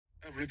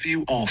A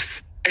review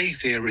of A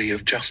Theory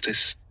of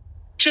Justice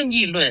正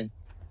义论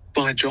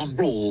by John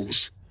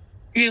Rawls,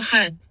 约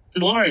翰·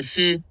罗尔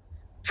斯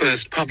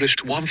first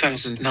published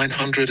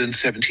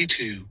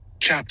 1972,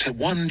 Chapter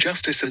 1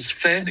 Justice as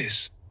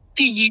Fairness,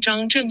 第一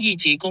章正义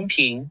即公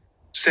平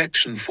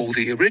Section 4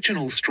 The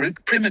Original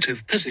Stroke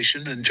Primitive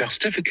Position and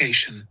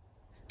Justification.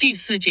 第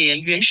四节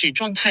原始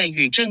状态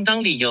与正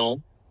当理由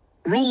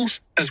Rawls,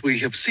 as we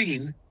have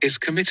seen, is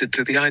committed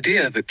to the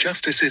idea that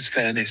justice is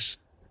fairness.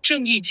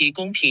 正义即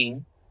公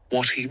平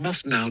What he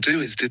must now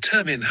do is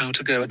determine how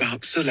to go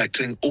about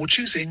selecting or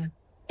choosing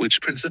which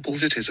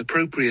principles it is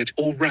appropriate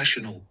or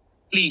rational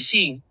理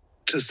性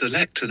to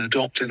select and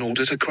adopt in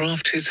order to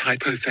craft his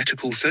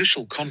hypothetical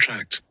social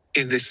contract.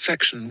 In this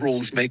section,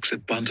 Rawls makes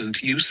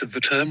abundant use of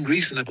the term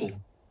reasonable.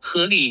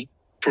 合理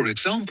For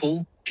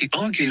example, he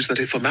argues that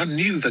if a man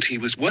knew that he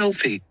was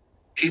wealthy,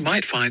 he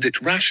might find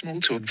it rational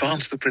to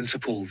advance the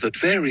principle that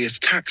various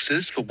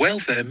taxes for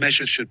welfare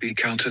measures should be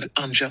counted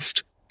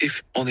unjust.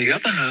 If, on the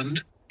other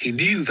hand, he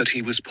knew that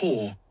he was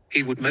poor,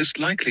 he would most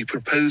likely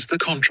propose the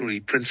contrary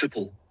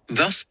principle.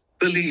 Thus,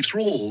 believes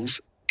Rawls,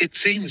 it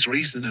seems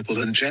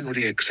reasonable and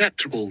generally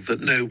acceptable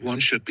that no one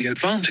should be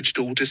advantaged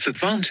or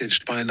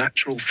disadvantaged by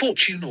natural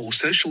fortune or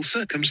social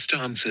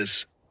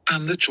circumstances,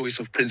 and the choice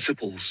of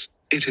principles.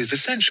 It is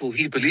essential,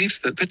 he believes,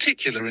 that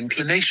particular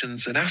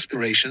inclinations and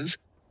aspirations,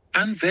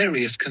 and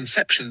various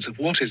conceptions of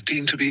what is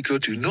deemed to be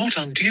good do not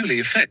unduly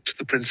affect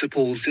the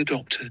principles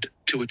adopted.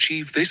 To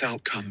achieve this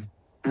outcome,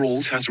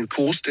 Rawls has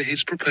recourse to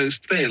his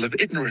proposed veil of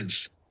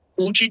ignorance.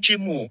 无知之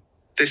幕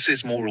This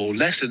is more or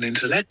less an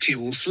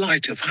intellectual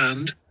sleight of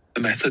hand, a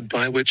method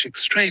by which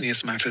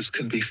extraneous matters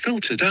can be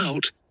filtered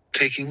out,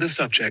 taking the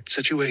subject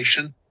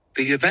situation,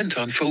 the event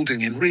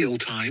unfolding in real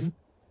time,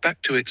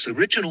 back to its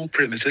original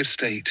primitive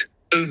state.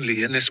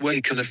 Only in this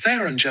way can a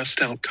fair and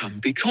just outcome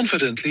be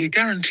confidently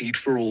guaranteed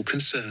for all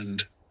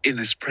concerned. In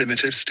this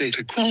primitive state,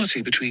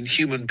 equality between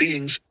human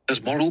beings,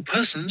 as moral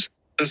persons,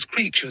 as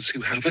creatures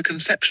who have a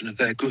conception of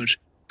their good,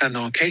 and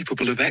are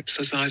capable of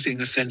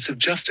exercising a sense of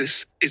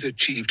justice, is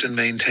achieved and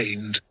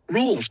maintained.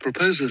 Rawls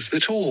proposes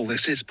that all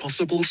this is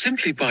possible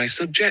simply by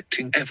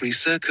subjecting every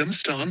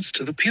circumstance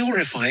to the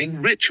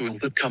purifying ritual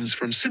that comes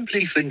from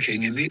simply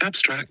thinking in the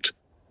abstract,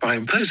 by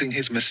imposing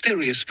his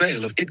mysterious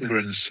veil of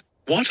ignorance.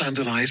 What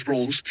underlies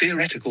Rawls'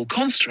 theoretical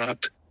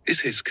construct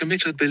is his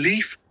committed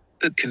belief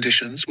that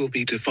conditions will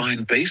be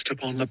defined based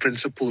upon the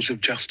principles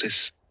of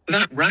justice,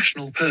 that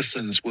rational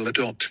persons will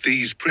adopt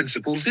these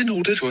principles in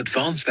order to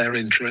advance their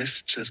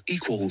interests as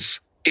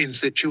equals, in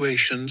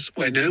situations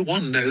where no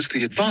one knows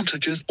the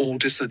advantages or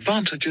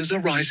disadvantages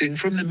arising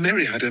from the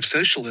myriad of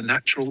social and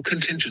natural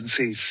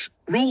contingencies.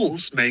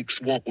 Rawls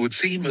makes what would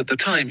seem at the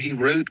time he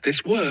wrote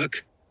this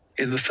work,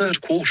 in the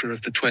third quarter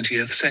of the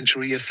 20th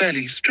century, a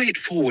fairly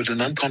straightforward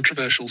and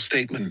uncontroversial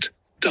statement.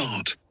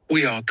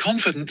 We are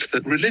confident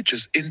that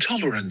religious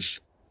intolerance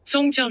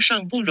宗教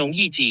上不容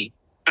异己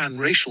and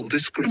racial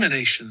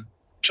discrimination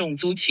种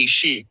族歧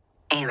视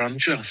are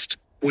unjust.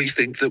 We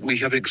think that we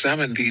have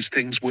examined these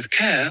things with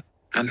care,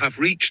 and have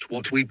reached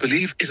what we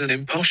believe is an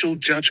impartial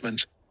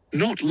judgment,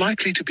 not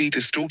likely to be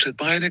distorted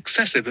by an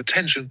excessive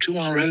attention to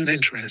our own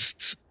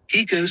interests.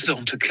 He goes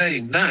on to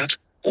claim that,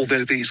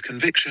 although these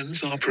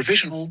convictions are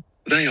provisional,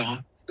 they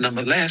are,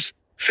 nonetheless,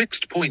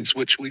 fixed points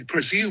which we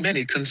presume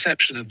any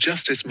conception of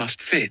justice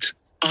must fit.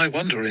 I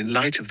wonder, in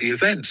light of the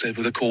events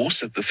over the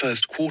course of the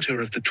first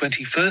quarter of the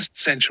 21st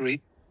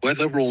century,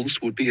 whether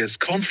Rawls would be as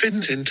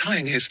confident in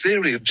tying his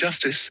theory of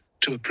justice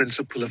to a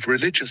principle of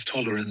religious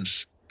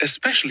tolerance,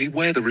 especially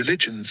where the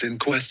religions in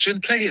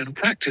question play and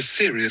practice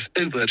serious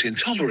overt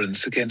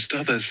intolerance against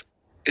others,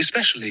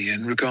 especially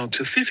in regard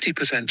to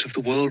 50% of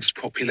the world's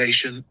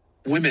population,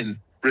 women.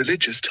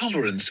 Religious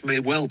tolerance may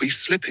well be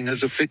slipping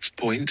as a fixed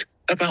point,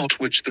 about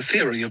which the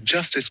theory of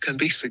justice can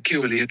be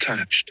securely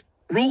attached.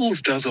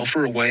 Rawls does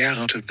offer a way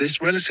out of this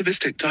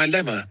relativistic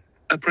dilemma,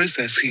 a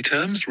process he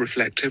terms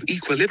reflective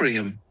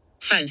equilibrium.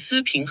 反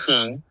思平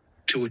衡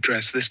To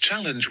address this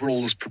challenge,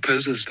 Rawls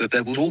proposes that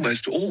there will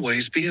almost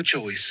always be a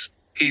choice.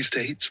 He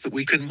states that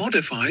we can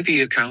modify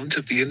the account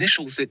of the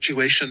initial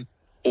situation,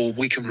 or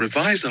we can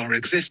revise our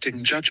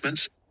existing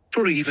judgments,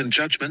 for even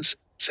judgments,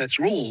 says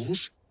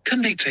Rawls,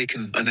 can be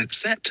taken and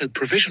accepted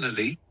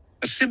provisionally,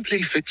 as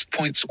simply fixed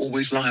points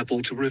always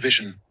liable to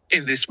revision.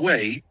 In this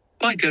way,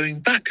 by going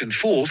back and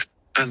forth,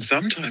 and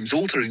sometimes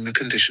altering the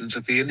conditions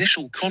of the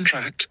initial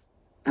contract,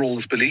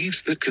 Rawls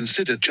believes that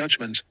considered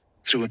judgment,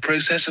 through a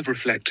process of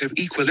reflective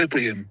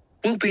equilibrium,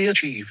 will be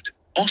achieved,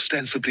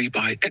 ostensibly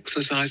by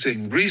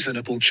exercising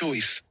reasonable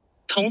choice.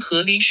 同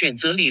合理选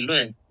择理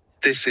论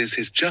This is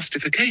his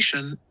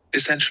justification.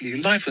 Essentially,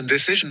 life and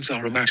decisions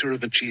are a matter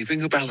of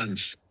achieving a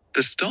balance.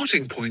 The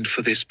starting point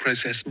for this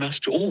process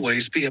must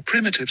always be a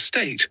primitive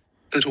state,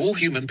 that all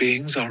human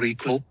beings are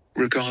equal,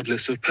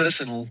 regardless of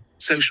personal,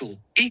 social,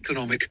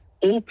 economic,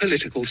 or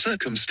political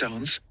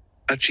circumstance.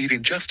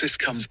 Achieving justice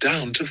comes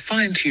down to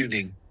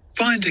fine-tuning,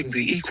 finding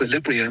the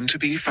equilibrium to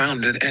be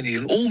found in any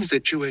and all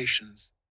situations.